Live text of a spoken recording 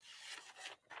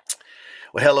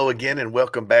Well, hello again, and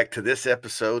welcome back to this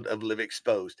episode of Live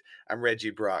Exposed. I'm Reggie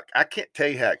Brock. I can't tell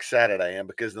you how excited I am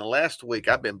because in the last week,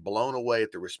 I've been blown away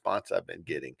at the response I've been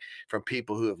getting from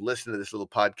people who have listened to this little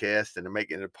podcast and are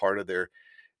making it a part of their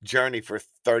journey for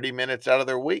 30 minutes out of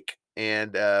their week.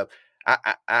 And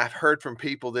I've heard from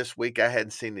people this week I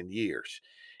hadn't seen in years.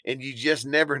 And you just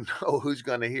never know who's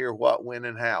going to hear what, when,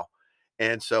 and how.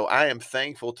 And so I am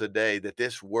thankful today that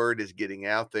this word is getting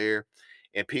out there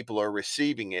and people are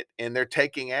receiving it and they're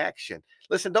taking action.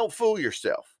 Listen, don't fool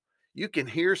yourself. You can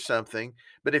hear something,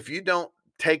 but if you don't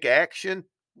take action,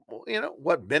 well,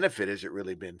 what benefit has it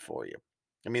really been for you?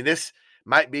 I mean, this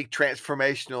might be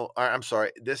transformational. Or, I'm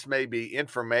sorry, this may be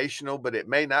informational, but it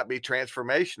may not be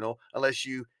transformational unless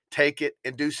you take it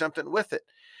and do something with it.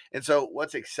 And so,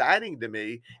 what's exciting to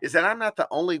me is that I'm not the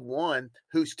only one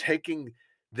who's taking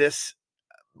this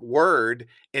word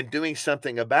and doing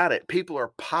something about it. People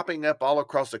are popping up all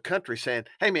across the country saying,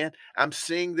 "Hey man, I'm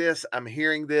seeing this, I'm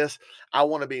hearing this. I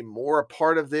want to be more a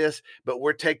part of this, but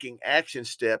we're taking action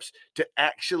steps to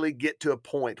actually get to a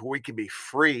point where we can be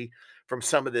free from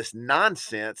some of this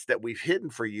nonsense that we've hidden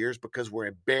for years because we're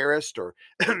embarrassed or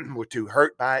we're too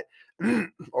hurt by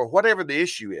it or whatever the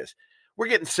issue is. We're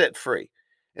getting set free."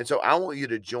 And so I want you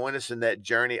to join us in that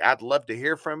journey. I'd love to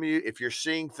hear from you. If you're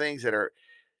seeing things that are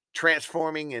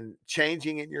transforming and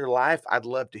changing in your life, I'd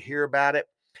love to hear about it.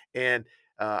 And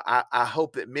I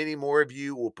hope that many more of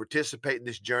you will participate in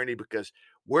this journey because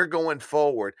we're going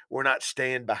forward. We're not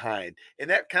staying behind. And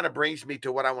that kind of brings me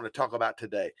to what I want to talk about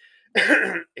today.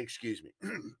 Excuse me.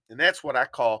 And that's what I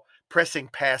call pressing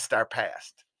past our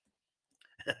past.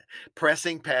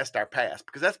 Pressing past our past,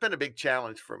 because that's been a big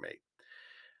challenge for me.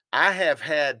 I have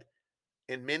had,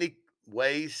 in many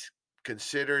ways,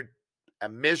 considered a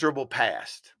miserable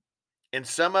past. And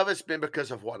some of it's been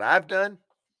because of what I've done,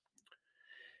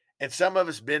 and some of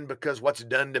it's been because what's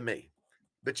done to me.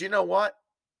 But you know what?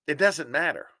 It doesn't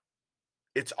matter.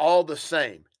 It's all the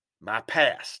same. My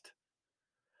past.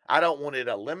 I don't want it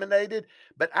eliminated,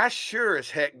 but I sure as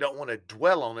heck don't want to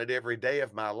dwell on it every day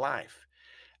of my life.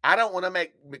 I don't want to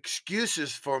make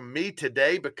excuses for me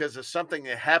today because of something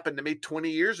that happened to me 20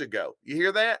 years ago. You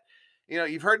hear that?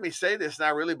 You've heard me say this, and I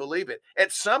really believe it.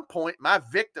 At some point, my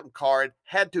victim card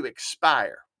had to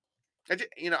expire.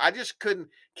 I just couldn't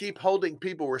keep holding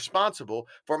people responsible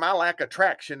for my lack of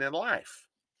traction in life.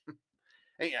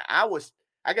 And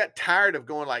I got tired of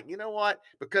going like, you know what?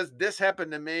 Because this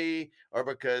happened to me, or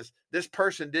because this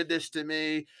person did this to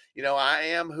me, I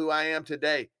am who I am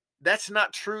today. That's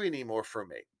not true anymore for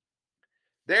me.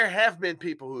 There have been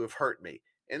people who have hurt me,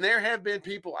 and there have been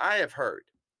people I've hurt.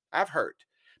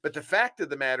 But the fact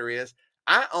of the matter is,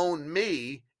 I own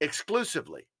me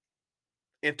exclusively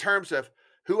in terms of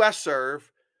who I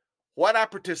serve, what I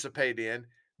participate in,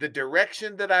 the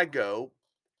direction that I go,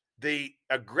 the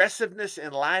aggressiveness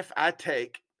in life I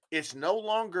take. It's no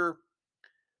longer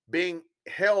being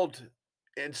held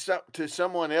to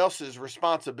someone else's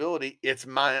responsibility. It's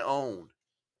my own.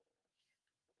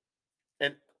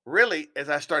 And really, as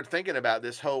I started thinking about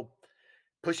this whole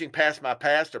pushing past my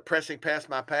past or pressing past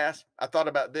my past, I thought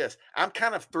about this. I'm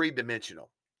kind of three dimensional.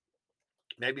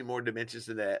 Maybe more dimensions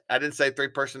than that. I didn't say three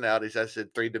personalities. I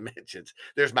said three dimensions.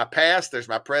 There's my past, there's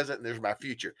my present, and there's my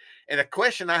future. And a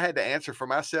question I had to answer for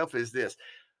myself is this: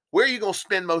 where are you going to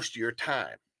spend most of your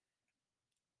time?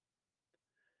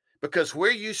 Because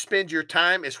where you spend your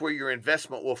time is where your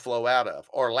investment will flow out of,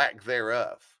 or lack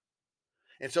thereof.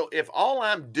 And so if all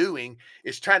I'm doing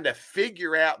is trying to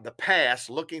figure out the past,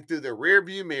 looking through the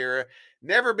rearview mirror,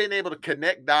 never been able to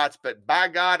connect dots, but by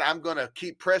God, I'm going to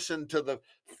keep pressing to the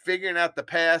figuring out the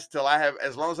past till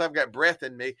as long as I've got breath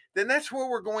in me, then that's where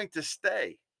we're going to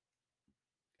stay.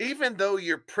 Even though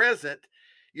you're present,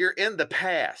 you're in the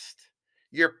past.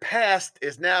 Your past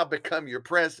is now become your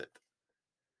present.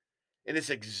 And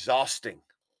it's exhausting.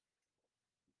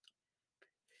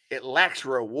 It lacks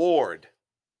reward.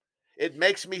 It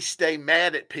makes me stay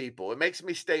mad at people. It makes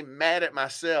me stay mad at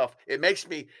myself. It makes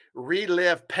me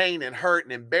relive pain and hurt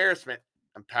and embarrassment.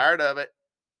 I'm tired of it.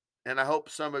 And I hope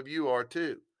some of you are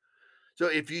too. So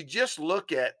if you just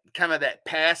look at kind of that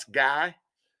past guy,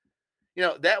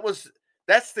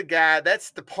 that's the guy, that's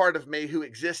the part of me who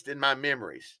exists in my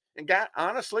memories. And God,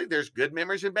 honestly, there's good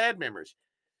memories and bad memories.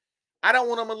 I don't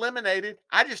want them eliminated.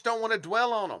 I just don't want to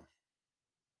dwell on them.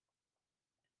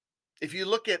 If you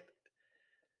look at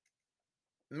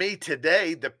me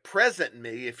today, the present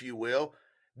me, if you will,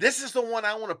 this is the one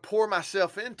I want to pour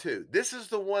myself into. This is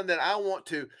the one that I want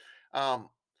to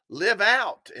live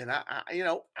out. And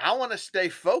I want to stay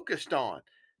focused on.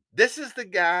 This is the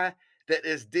guy that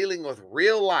is dealing with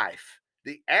real life,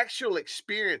 the actual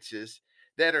experiences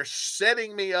that are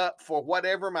setting me up for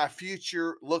whatever my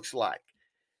future looks like.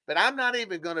 But I'm not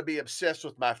even going to be obsessed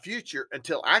with my future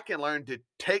until I can learn to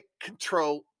take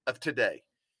control of today.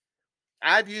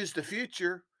 I've used the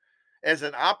future as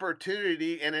an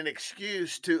opportunity and an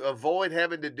excuse to avoid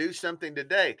having to do something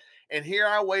today. And here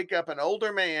I wake up an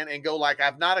older man and go like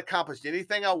I've not accomplished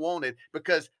anything I wanted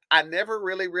because I never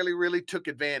really took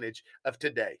advantage of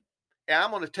today. And I'm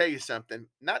going to tell you something.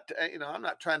 I'm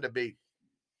not trying to be,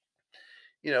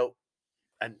 you know,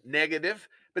 a negative,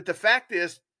 but the fact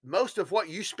is, most of what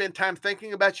you spend time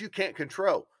thinking about, you can't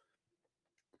control.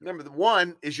 Number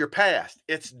one is your past.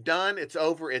 It's done. It's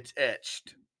over. It's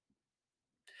etched.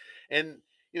 And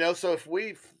so if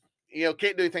we, can't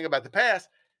do anything about the past,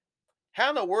 how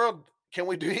in the world can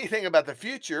we do anything about the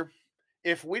future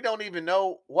if we don't even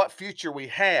know what future we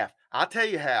have? I'll tell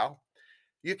you how.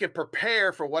 You can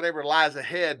prepare for whatever lies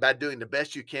ahead by doing the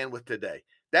best you can with today.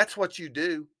 That's what you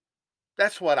do.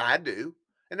 That's what I do.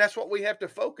 And that's what we have to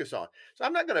focus on. So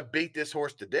I'm not going to beat this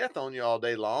horse to death on you all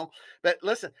day long. But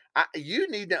listen, you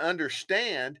need to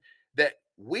understand that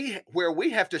where we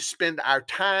have to spend our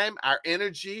time, our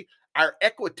energy, our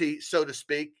equity, so to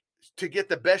speak, to get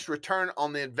the best return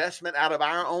on the investment out of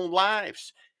our own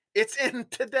lives. It's in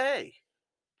today.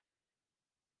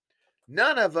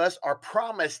 None of us are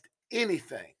promised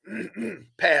anything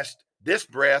past this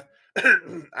breath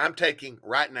I'm taking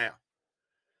right now.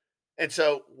 And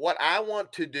so what I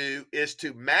want to do is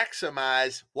to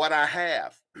maximize what I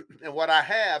have. And what I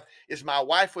have is my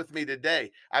wife with me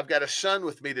today. I've got a son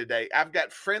with me today. I've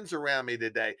got friends around me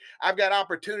today. I've got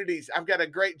opportunities. I've got a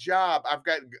great job. I've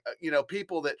got,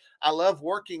 people that I love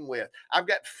working with. I've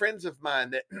got friends of mine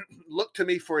that look to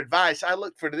me for advice. I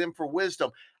look for them for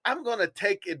wisdom. I'm going to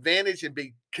take advantage and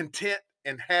be content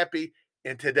and happy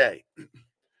in today.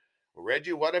 Well,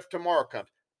 Reggie, what if tomorrow comes?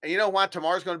 And you know why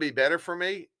tomorrow's going to be better for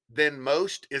me than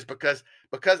most is because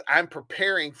I'm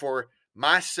preparing for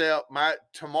myself, my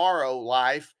tomorrow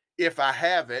life, if I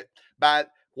have it, by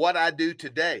what I do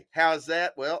today. How's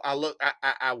that? Well,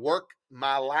 I work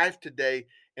my life today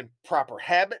in proper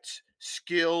habits,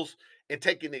 skills, and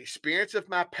taking the experience of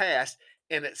my past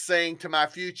and it's saying to my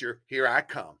future, here I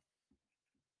come.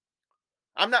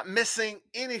 I'm not missing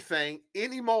anything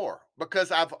anymore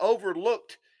because I've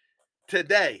overlooked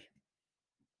today.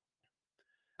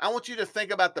 I want you to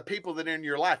think about the people that are in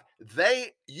your life.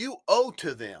 You owe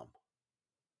to them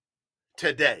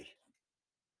today.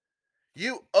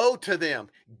 You owe to them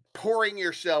pouring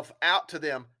yourself out to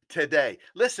them today.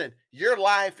 Listen, your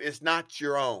life is not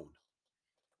your own.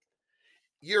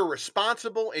 You're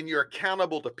responsible and you're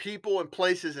accountable to people and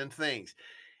places and things.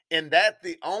 And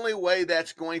the only way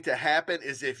that's going to happen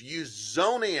is if you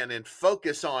zone in and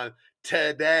focus on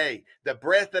today, the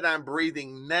breath that I'm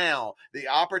breathing now, the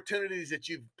opportunities that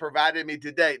you've provided me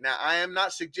today. Now, I am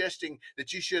not suggesting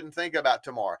that you shouldn't think about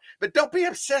tomorrow, but don't be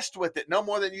obsessed with it no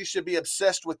more than you should be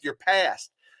obsessed with your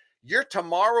past. Your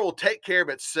tomorrow will take care of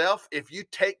itself if you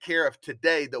take care of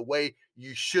today the way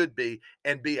you should be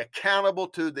and be accountable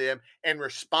to them and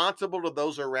responsible to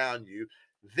those around you.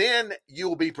 Then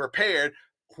you'll be prepared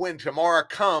when tomorrow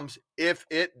comes, if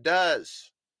it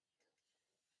does.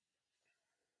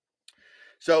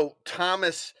 So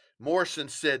Thomas Morrison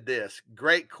said this,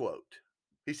 great quote.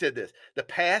 He said this, the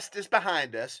past is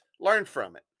behind us, learn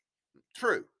from it.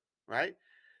 True, right?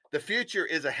 The future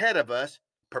is ahead of us,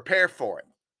 prepare for it.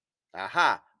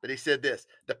 Aha. But he said this,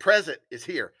 the present is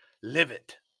here, live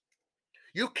it.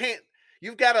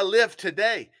 You've got to live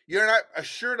today. You're not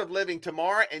assured of living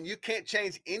tomorrow, and you can't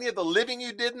change any of the living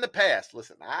you did in the past.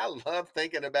 Listen, I love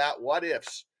thinking about what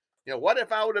ifs. What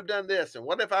if I would have done this? And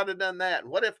what if I'd have done that?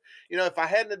 And what if, if I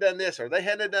hadn't have done this or they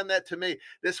hadn't have done that to me?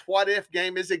 This what if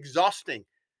game is exhausting.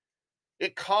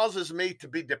 It causes me to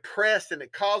be depressed and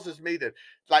it causes me to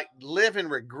live in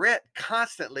regret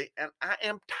constantly. And I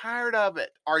am tired of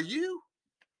it. Are you?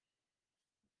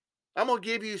 I'm going to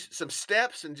give you some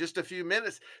steps in just a few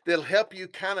minutes that'll help you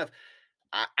kind of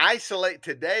isolate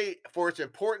today for its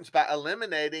importance by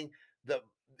eliminating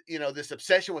this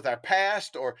obsession with our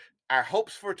past or our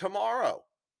hopes for tomorrow.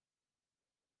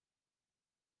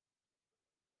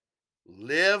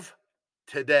 Live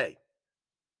today.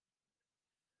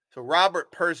 So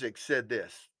Robert Pirsig said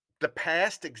this, the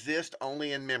past exists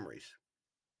only in memories,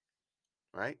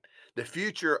 right? The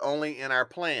future only in our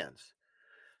plans.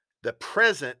 The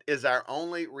present is our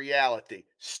only reality.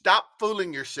 Stop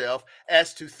fooling yourself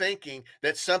as to thinking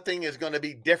that something is going to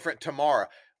be different tomorrow.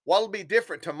 What will be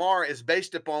different tomorrow is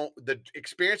based upon the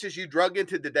experiences you drug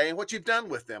into today and what you've done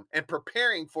with them and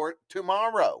preparing for it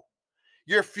tomorrow.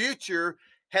 Your future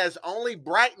has only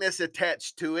brightness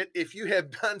attached to it if you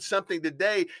have done something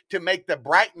today to make the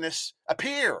brightness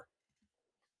appear.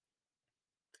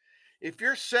 If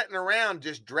you're sitting around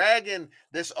just dragging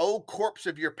this old corpse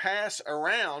of your past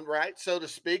around, right, so to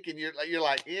speak, and you're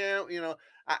like, yeah,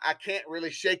 I can't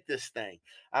really shake this thing.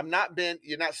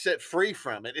 You're not set free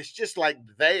from it. It's just like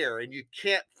there, and you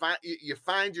can't find. You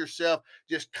find yourself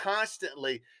just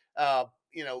constantly,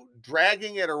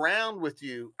 dragging it around with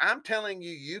you. I'm telling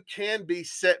you, you can be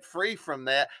set free from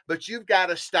that, but you've got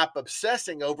to stop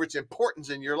obsessing over its importance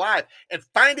in your life and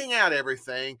finding out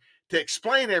everything to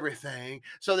explain everything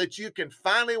so that you can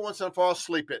finally once and fall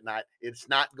asleep at night. It's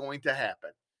not going to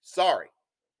happen. Sorry.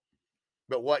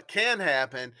 But what can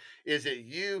happen is that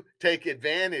you take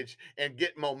advantage and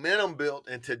get momentum built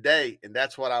in today. And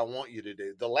that's what I want you to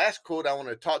do. The last quote I want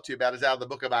to talk to you about is out of the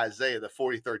book of Isaiah, the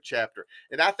 43rd chapter.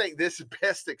 And I think this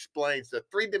best explains the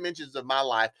three dimensions of my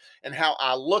life and how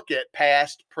I look at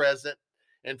past, present,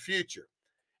 and future.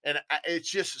 And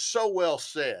it's just so well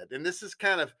said. And this is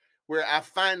kind of where I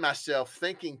find myself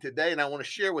thinking today, and I want to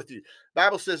share with you.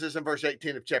 Bible says this in verse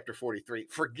 18 of chapter 43.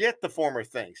 Forget the former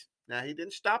things. Now, he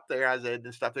didn't stop there. Isaiah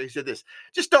didn't stop there. He said this,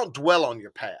 just don't dwell on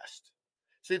your past.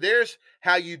 See, there's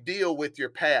how you deal with your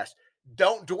past.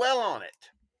 Don't dwell on it.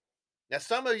 Now,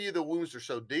 some of you, the wounds are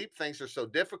so deep, things are so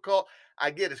difficult.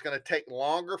 I get it's going to take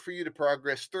longer for you to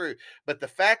progress through. But the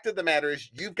fact of the matter is,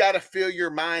 you've got to fill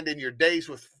your mind and your days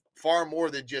with far more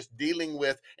than just dealing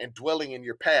with and dwelling in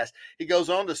your past. He goes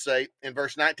on to say in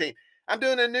verse 19, I'm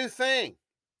doing a new thing.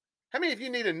 How many of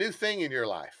you need a new thing in your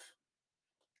life?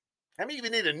 How many of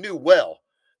you need a new well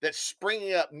that's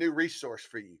springing up new resource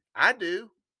for you? I do.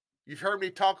 You've heard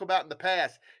me talk about in the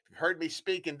past. You've heard me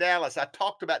speak in Dallas. I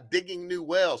talked about digging new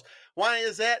wells. Why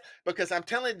is that? Because I'm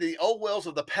telling you, the old wells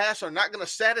of the past are not going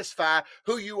to satisfy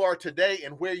who you are today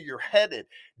and where you're headed.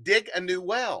 Dig a new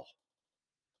well.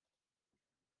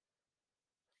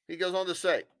 He goes on to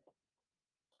say,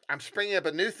 I'm springing up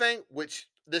a new thing, which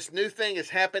this new thing is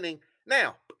happening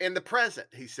now in the present,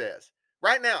 he says.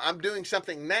 Right now, I'm doing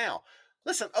something now.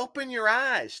 Listen, open your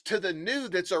eyes to the new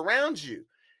that's around you.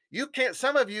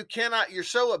 Some of you cannot, you're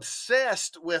so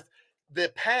obsessed with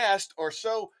the past or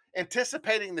so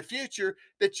anticipating the future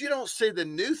that you don't see the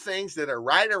new things that are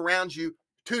right around you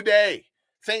today.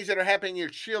 Things that are happening in your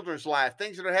children's life,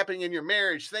 things that are happening in your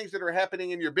marriage, things that are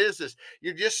happening in your business.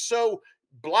 You're just so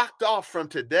blocked off from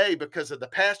today because of the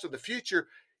past or the future.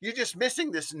 You're just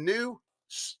missing this new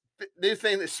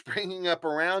thing that's springing up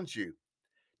around you.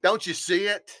 Don't you see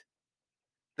it?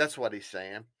 That's what he's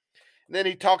saying. And then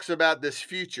he talks about this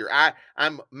future.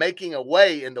 I'm making a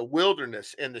way in the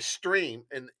wilderness, in the stream,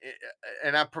 and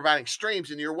I'm providing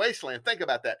streams in your wasteland. Think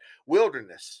about that.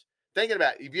 Wilderness. Thinking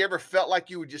about it, have you ever felt like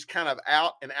you were just kind of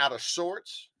out and out of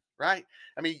sorts? Right?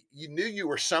 I mean, you knew you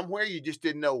were somewhere, you just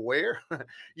didn't know where.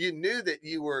 You knew that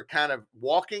you were kind of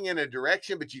walking in a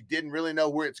direction, but you didn't really know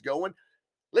where it's going.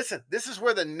 Listen, this is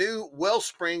where the new well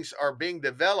springs are being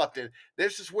developed, and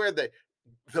this is where the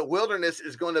wilderness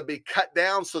is going to be cut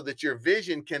down so that your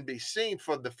vision can be seen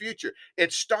for the future.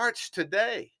 It starts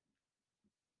today.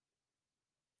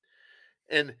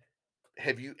 And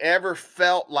have you ever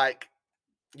felt like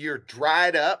you're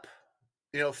dried up?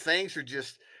 Things are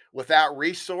just without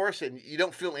resource and you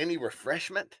don't feel any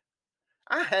refreshment?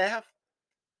 I have.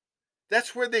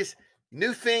 That's where these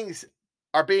new things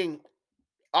are being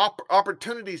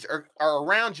opportunities are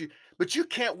around you, but you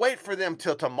can't wait for them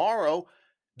till tomorrow.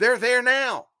 They're there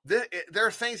now. There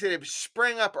are things that have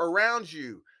sprung up around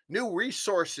you, new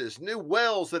resources, new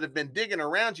wells that have been digging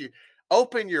around you.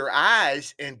 Open your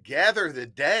eyes and gather the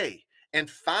day and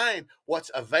find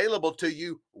what's available to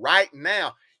you right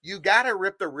now. You got to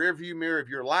rip the rearview mirror of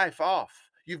your life off.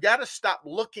 You've got to stop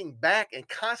looking back and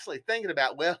constantly thinking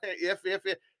about, well, if.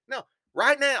 No,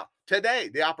 right now,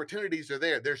 today, the opportunities are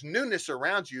there. There's newness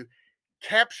around you.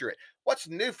 Capture it. What's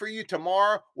new for you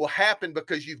tomorrow will happen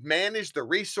because you've managed the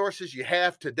resources you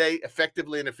have today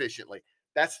effectively and efficiently.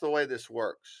 That's the way this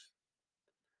works.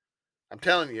 I'm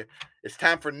telling you, it's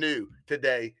time for new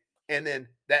today. And then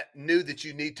that new that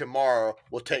you need tomorrow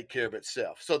will take care of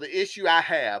itself. So the issue I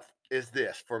have is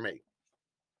this for me.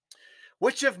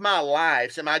 Which of my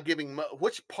lives am I giving,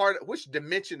 which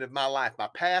dimension of my life, my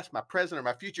past, my present, or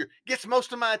my future, gets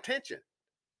most of my attention?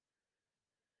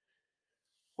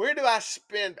 Where do I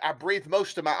breathe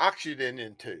most of my oxygen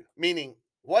into? Meaning,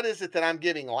 what is it that I'm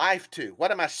giving life to?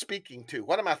 What am I speaking to?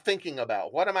 What am I thinking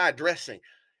about? What am I addressing?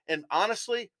 And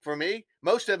honestly, for me,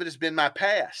 most of it has been my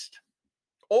past.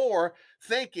 Or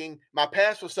thinking my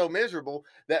past was so miserable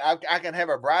that I can have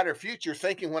a brighter future,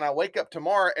 thinking when I wake up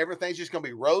tomorrow, everything's just going to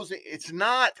be rosy. It's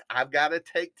not. I've got to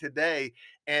take today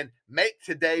and make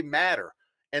today matter.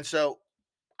 And so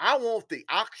I want the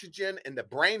oxygen and the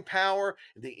brain power,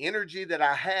 the energy that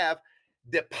I have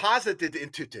deposited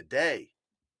into today.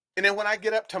 And then when I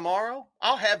get up tomorrow,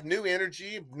 I'll have new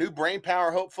energy, new brain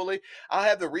power, hopefully. I'll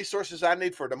have the resources I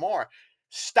need for tomorrow.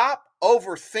 Stop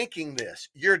overthinking this.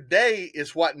 Your day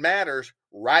is what matters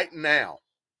right now.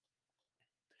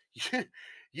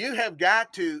 You have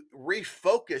got to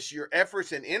refocus your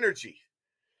efforts and energy.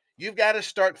 You've got to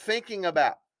start thinking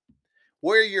about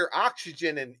where your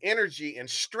oxygen and energy and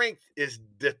strength is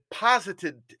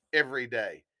deposited every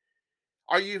day.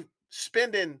 Are you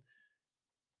spending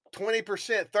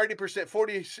 20%,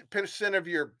 30%, 40% of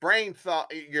your brain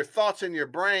thought, your thoughts in your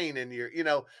brain, and your,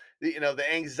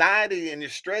 the anxiety and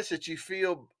your stress that you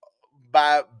feel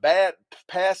by bad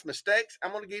past mistakes?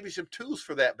 I'm going to give you some tools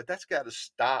for that, but that's got to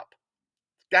stop.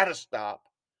 Got to stop.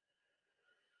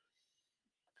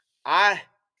 I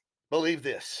believe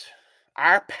this.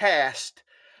 Our past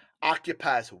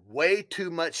occupies way too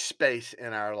much space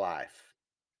in our life.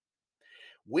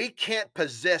 We can't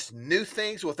possess new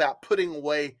things without putting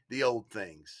away the old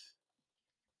things.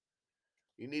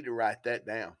 You need to write that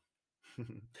down.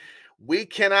 We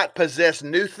cannot possess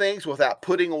new things without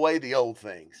putting away the old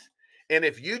things. And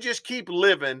if you just keep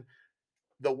living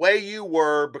the way you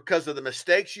were because of the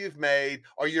mistakes you've made,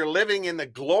 or you're living in the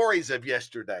glories of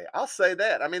yesterday, I'll say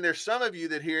that. I mean, there's some of you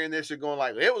that hearing this are going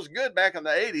like, it was good back in the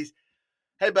 80s.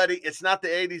 Hey, buddy, it's not the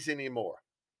 80s anymore.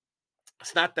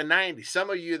 It's not the 90s.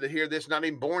 Some of you that hear this not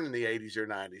even born in the 80s or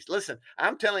 90s. Listen,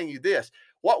 I'm telling you this.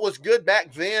 What was good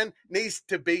back then needs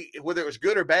to be, whether it was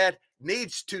good or bad,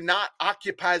 needs to not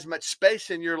occupy as much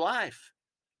space in your life.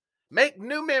 Make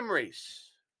new memories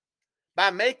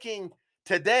by making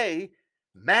today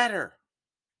matter.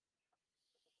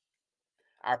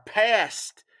 Our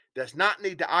past does not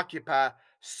need to occupy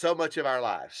so much of our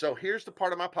lives. So here's the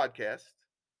part of my podcast,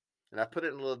 and I put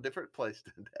it in a little different place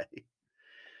today,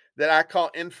 that I call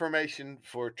information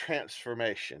for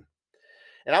transformation.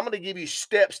 And I'm going to give you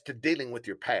steps to dealing with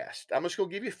your past. I'm just going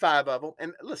to give you 5 of them.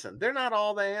 And listen, they're not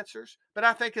all the answers, but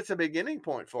I think it's a beginning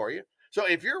point for you. So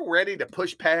if you're ready to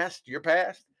push past your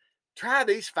past, try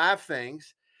these 5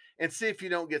 things and see if you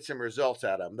don't get some results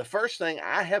out of them. The first thing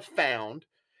I have found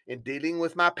in dealing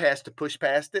with my past to push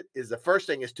past it is, the first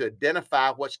thing is to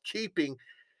identify what's keeping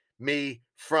me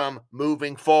from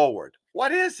moving forward.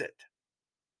 What is it?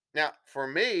 Now, for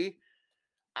me,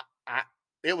 I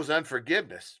it was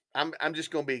unforgiveness. I'm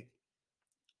just going to be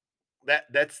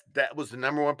that was the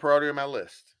number one priority on my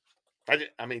list.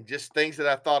 I mean, just things that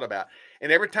I thought about.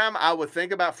 And every time I would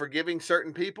think about forgiving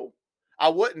certain people, I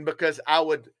wouldn't, because I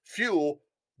would fuel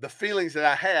the feelings that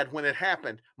I had when it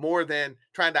happened more than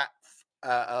trying to,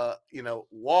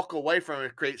 walk away from it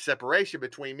and create separation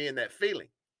between me and that feeling.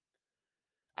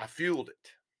 I fueled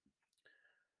it.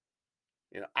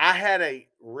 I had a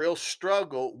real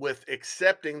struggle with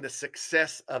accepting the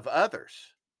success of others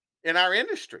in our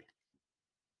industry,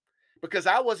 because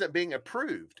I wasn't being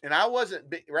approved, and I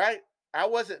wasn't right. I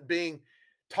wasn't being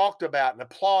talked about and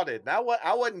applauded, and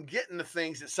I wasn't getting the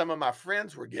things that some of my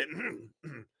friends were getting,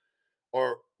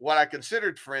 or what I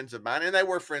considered friends of mine, and they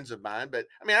were friends of mine. But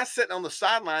I mean, I was sitting on the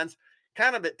sidelines,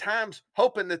 kind of at times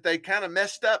hoping that they kind of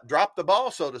messed up, dropped the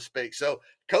ball, so to speak, so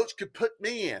coach could put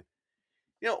me in.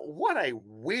 What a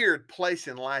weird place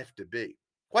in life to be.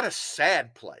 What a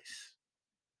sad place.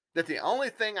 That the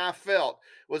only thing I felt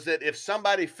was that if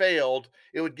somebody failed,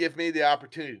 it would give me the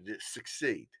opportunity to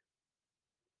succeed.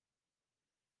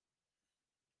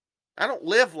 I don't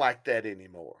live like that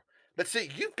anymore. But see,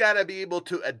 you've got to be able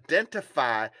to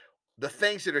identify the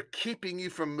things that are keeping you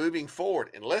from moving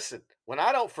forward. And listen, when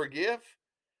I don't forgive,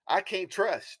 I can't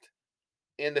trust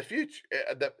in the future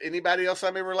anybody else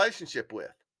I'm in relationship with.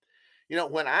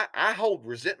 When I hold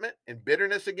resentment and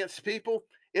bitterness against people,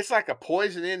 it's like a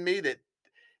poison in me that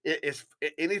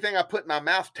anything I put in my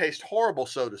mouth tastes horrible,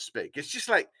 so to speak. It's just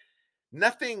like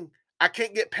nothing. I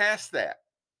can't get past that.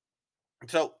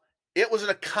 So it was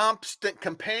a constant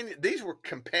companion. These were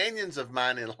companions of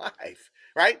mine in life,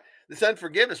 right? This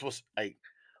unforgiveness was a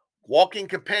walking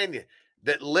companion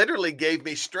that literally gave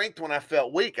me strength when I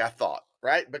felt weak, I thought,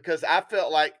 right? Because I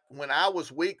felt like when I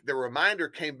was weak, the reminder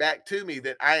came back to me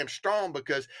that I am strong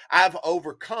because I've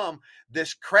overcome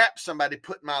this crap somebody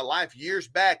put in my life years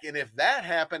back. And if that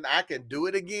happened, I can do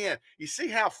it again. You see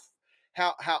how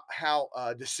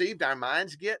deceived our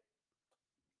minds get?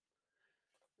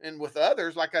 And with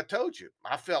others, like I told you,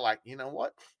 I felt like, you know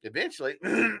what? Eventually,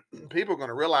 people are going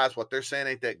to realize what they're saying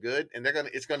ain't that good, and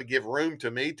it's going to give room to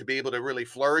me to be able to really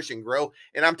flourish and grow.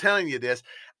 And I'm telling you this,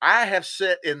 I have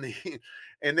sat in the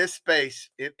in this space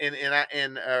in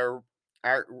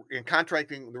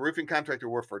contracting, the roofing contractor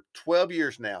work for 12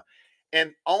 years now,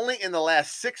 And only in the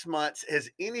last 6 months has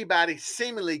anybody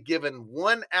seemingly given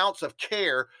 1 ounce of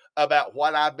care about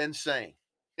what I've been saying.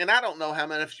 And I don't know how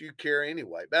much you care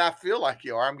anyway, but I feel like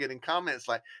you are. I'm getting comments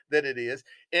like that it is.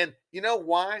 And you know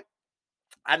why?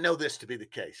 I know this to be the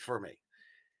case for me.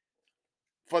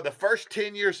 For the first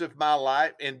 10 years of my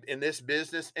life in this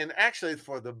business, and actually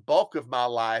for the bulk of my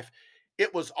life,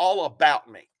 it was all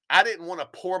about me. I didn't want to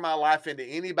pour my life into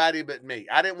anybody but me.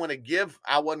 I didn't want to give.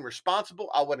 I wasn't responsible.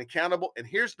 I wasn't accountable. And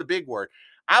here's the big word: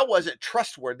 I wasn't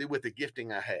trustworthy with the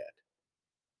gifting I had.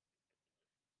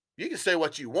 You can say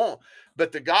what you want,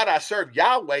 but the God I served,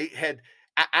 Yahweh,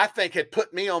 I think had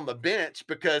put me on the bench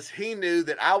because he knew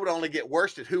that I would only get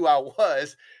worse at who I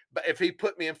was, but if he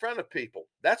put me in front of people.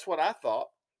 That's what I thought.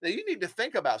 Now you need to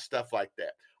think about stuff like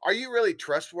that. Are you really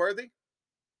trustworthy?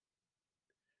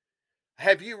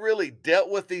 Have you really dealt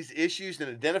with these issues and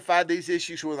identified these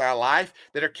issues with our life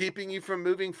that are keeping you from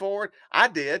moving forward? I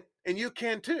did, and you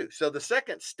can too. So the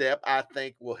second step I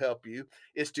think will help you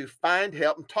is to find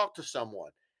help and talk to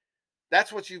someone.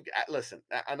 That's what you listen.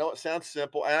 I know it sounds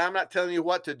simple, and I'm not telling you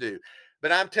what to do,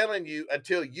 but I'm telling you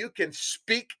until you can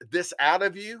speak this out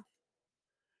of you,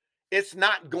 it's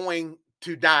not going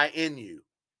to die in you.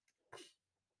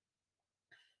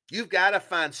 You've got to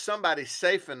find somebody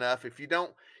safe enough. If you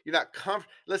don't, you're not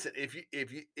comfortable. Listen,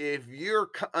 if you're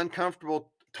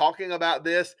uncomfortable talking about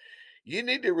this, you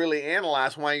need to really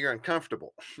analyze why you're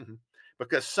uncomfortable,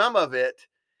 because some of it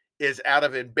is out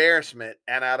of embarrassment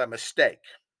and out of mistake.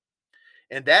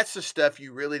 And that's the stuff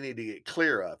you really need to get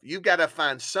clear of. You've got to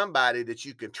find somebody that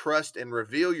you can trust and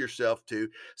reveal yourself to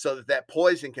so that that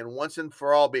poison can once and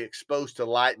for all be exposed to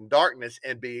light and darkness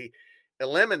and be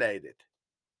eliminated.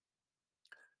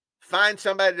 Find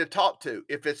somebody to talk to.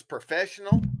 If it's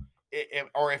professional,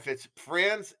 or if it's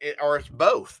friends, or it's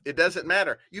both, it doesn't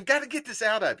matter. You've got to get this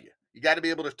out of you. You got to be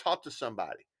able to talk to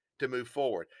somebody to move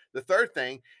forward. The third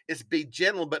thing is be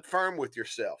gentle but firm with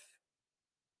yourself.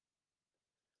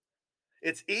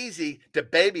 It's easy to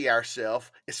baby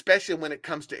ourselves, especially when it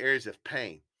comes to areas of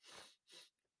pain.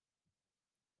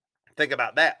 Think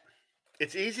about that.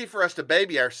 It's easy for us to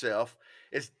baby ourselves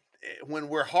is when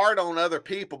we're hard on other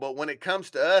people, but when it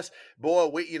comes to us, boy,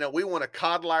 we want to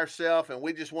coddle ourselves and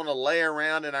we just want to lay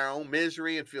around in our own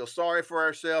misery and feel sorry for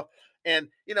ourselves. And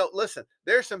listen,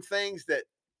 there's some things that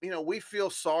we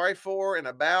feel sorry for and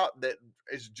about that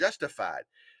is justified.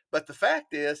 But the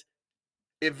fact is,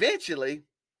 eventually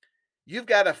you've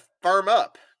got to firm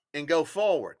up and go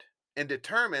forward and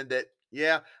determine that,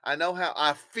 yeah, I know how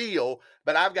I feel,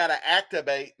 but I've got to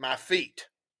activate my feet.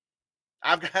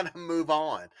 I've got to move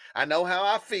on. I know how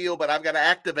I feel, but I've got to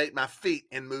activate my feet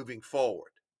in moving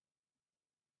forward.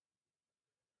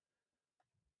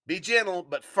 Be gentle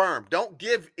but firm. Don't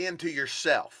give in to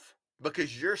yourself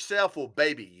because yourself will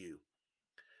baby you.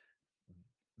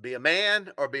 Be a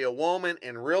man or be a woman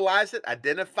and realize it,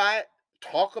 identify it,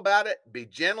 talk about it, be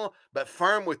gentle but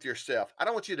firm with yourself. I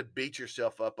don't want you to beat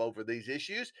yourself up over these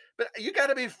issues, but you got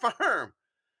to be firm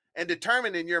and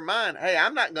determine in your mind, hey,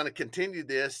 I'm not going to continue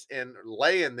this and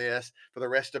lay in this for the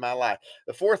rest of my life.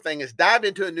 The fourth thing is dive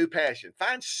into a new passion.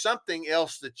 Find something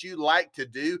else that you like to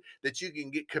do that you can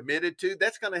get committed to.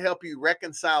 That's going to help you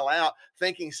reconcile out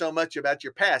thinking so much about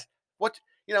your past.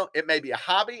 It may be a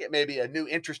hobby, it may be a new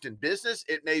interest in business,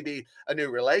 it may be a new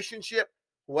relationship.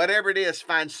 Whatever it is,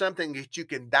 find something that you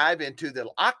can dive into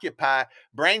that'll occupy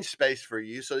brain space for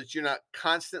you so that you're not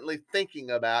constantly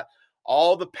thinking about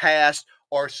all the past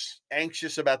or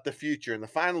anxious about the future. And the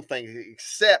final thing,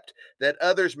 accept that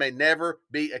others may never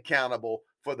be accountable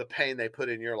for the pain they put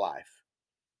in your life.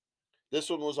 This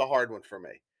one was a hard one for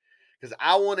me because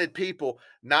I wanted people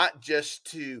not just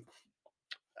to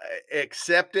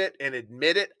accept it and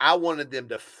admit it, I wanted them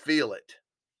to feel it.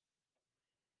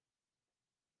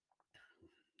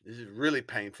 This is really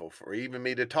painful for even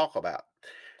me to talk about.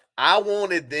 I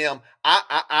wanted them,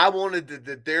 I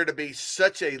wanted there to be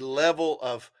such a level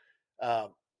of uh,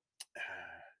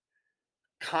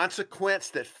 consequence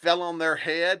that fell on their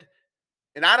head.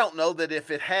 And I don't know that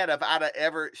if it had, if I'd have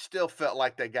ever still felt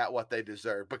like they got what they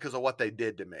deserved because of what they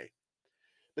did to me.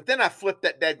 But then I flip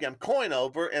that dadgum coin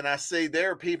over and I see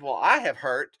there are people I have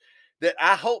hurt that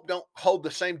I hope don't hold the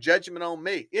same judgment on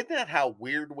me. Isn't that how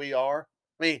weird we are?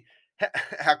 I mean,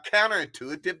 how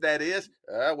counterintuitive that is.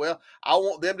 Well, I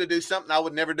want them to do something I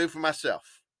would never do for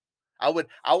myself. I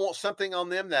want something on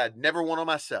them that I'd never want on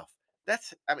myself.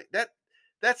 That's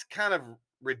kind of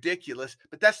ridiculous,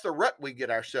 but that's the rut we get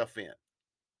ourselves in.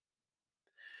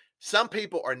 Some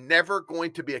people are never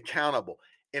going to be accountable.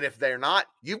 And if they're not,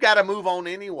 you've got to move on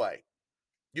anyway.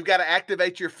 You've got to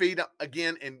activate your feet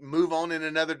again and move on in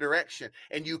another direction.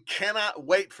 And you cannot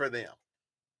wait for them.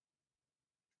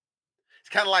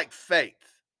 kind of like faith.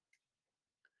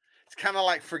 It's kind of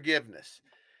like forgiveness.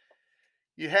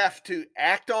 You have to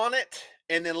act on it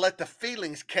and then let the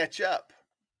feelings catch up.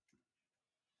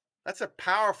 That's a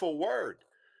powerful word.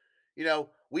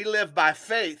 We live by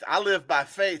faith. I live by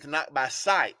faith, not by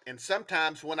sight. And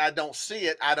sometimes when I don't see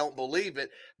it, I don't believe it,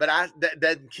 but that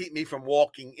doesn't keep me from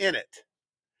walking in it.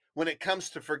 When it comes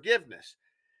to forgiveness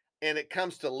and it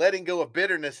comes to letting go of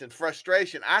bitterness and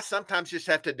frustration, I sometimes just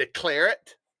have to declare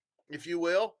it, if you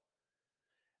will,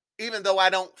 even though I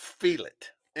don't feel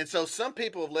it. And so some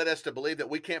people have led us to believe that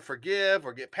we can't forgive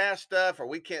or get past stuff, or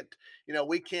we can't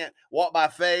walk by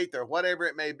faith or whatever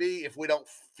it may be if we don't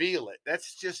feel it.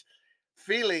 That's just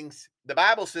feelings. The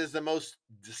Bible says the most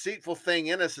deceitful thing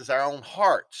in us is our own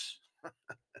hearts.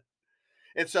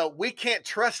 And so we can't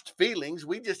trust feelings.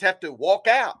 We just have to walk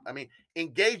out. I mean,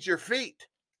 engage your feet.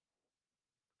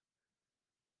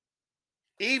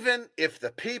 Even if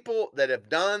the people that have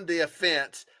done the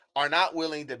offense are not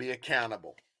willing to be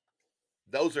accountable.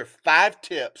 Those are 5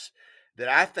 tips that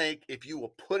I think if you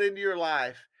will put into your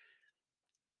life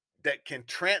that can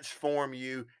transform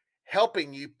you,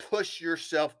 helping you push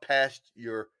yourself past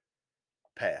your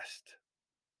past.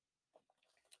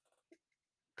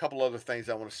 A couple other things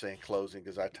I want to say in closing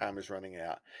because our time is running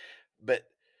out. But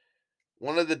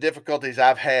one of the difficulties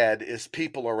I've had is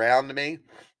people around me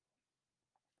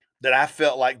that I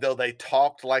felt like though they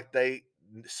talked like they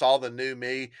saw the new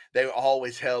me, they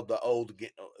always held the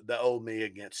old me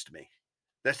against me.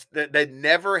 They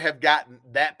never have gotten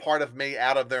that part of me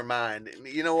out of their mind. And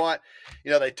you know what?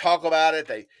 They talk about it.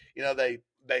 They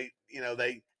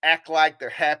act like they're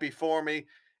happy for me,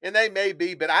 and they may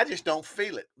be, but I just don't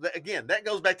feel it. Again, that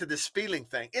goes back to this feeling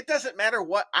thing. It doesn't matter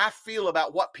what I feel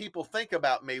about what people think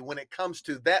about me when it comes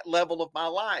to that level of my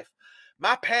life.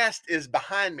 My past is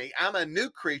behind me. I'm a new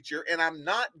creature, and I'm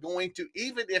not going to,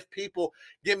 even if people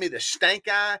give me the stank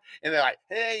eye and they're like,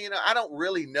 hey, I don't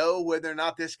really know whether or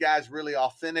not this guy's really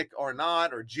authentic or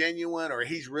not, or genuine, or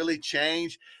he's really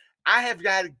changed. I have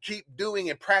got to keep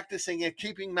doing and practicing and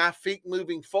keeping my feet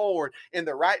moving forward in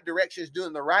the right directions,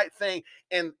 doing the right thing.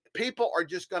 And people are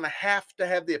just going to have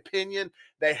the opinion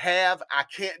they have. I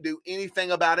can't do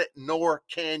anything about it, nor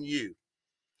can you.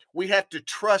 We have to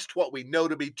trust what we know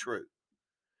to be true.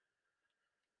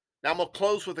 Now, I'm going to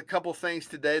close with a couple things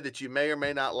today that you may or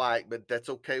may not like, but that's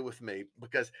okay with me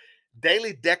because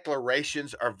daily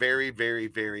declarations are very, very,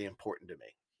 very important to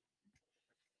me.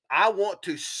 I want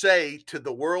to say to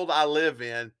the world I live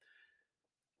in,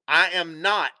 I am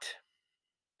not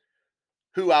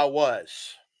who I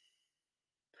was.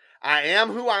 I am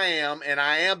who I am, and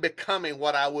I am becoming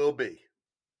what I will be.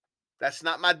 That's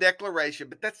not my declaration,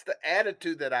 but that's the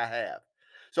attitude that I have.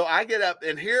 So I get up,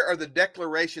 and here are the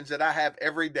declarations that I have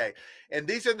every day. And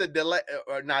these are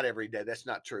or not every day. That's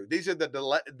not true. These are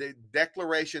the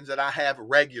declarations that I have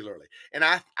regularly. And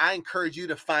I encourage you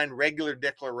to find regular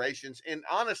declarations. And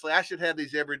honestly, I should have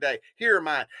these every day. Here are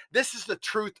mine. This is the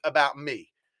truth about me.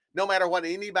 No matter what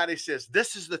anybody says,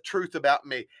 this is the truth about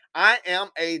me. I am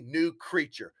a new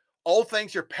creature. Old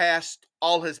things are past,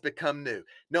 all has become new,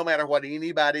 no matter what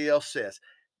anybody else says.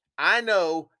 I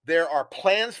know there are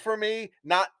plans for me,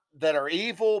 not that are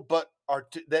evil, but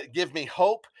that give me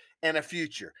hope and a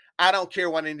future. I don't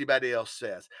care what anybody else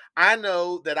says. I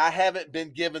know that I haven't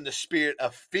been given the spirit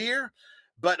of fear,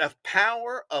 but of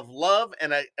power, of love,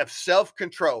 and of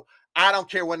self-control. I don't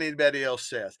care what anybody else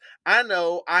says. I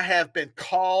know I have been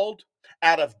called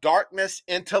out of darkness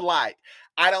into light.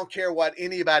 I don't care what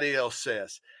anybody else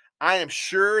says. I am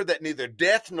sure that neither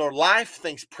death nor life,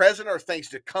 things present or things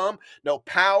to come, no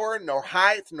power, nor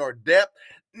height, nor depth,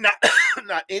 not,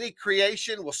 not any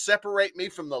creation will separate me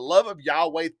from the love of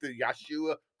Yahweh through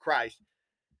Yeshua Christ.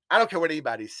 I don't care what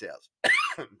anybody says.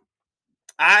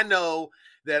 I know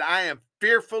that I am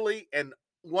fearfully and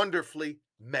wonderfully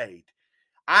made.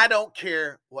 I don't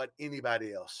care what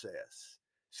anybody else says.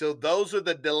 So those are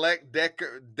the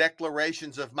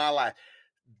declarations of my life.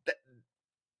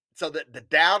 So that the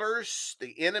doubters,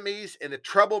 the enemies, and the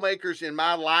troublemakers in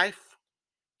my life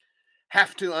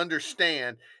have to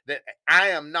understand that I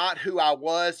am not who I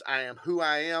was. I am who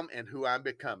I am and who I'm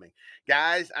becoming.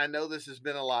 Guys, I know this has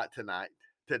been a lot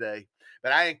today,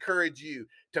 but I encourage you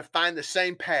to find the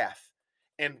same path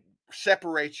and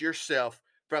separate yourself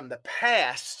from the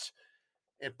past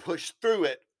and push through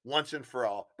it once and for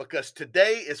all, because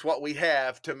today is what we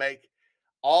have to make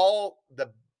all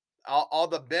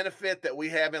the benefit that we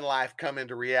have in life come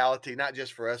into reality, not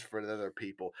just for us, for other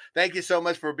people. Thank you so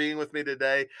much for being with me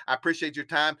today. I appreciate your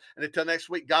time. And until next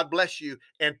week, God bless you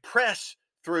and press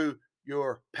through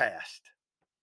your past.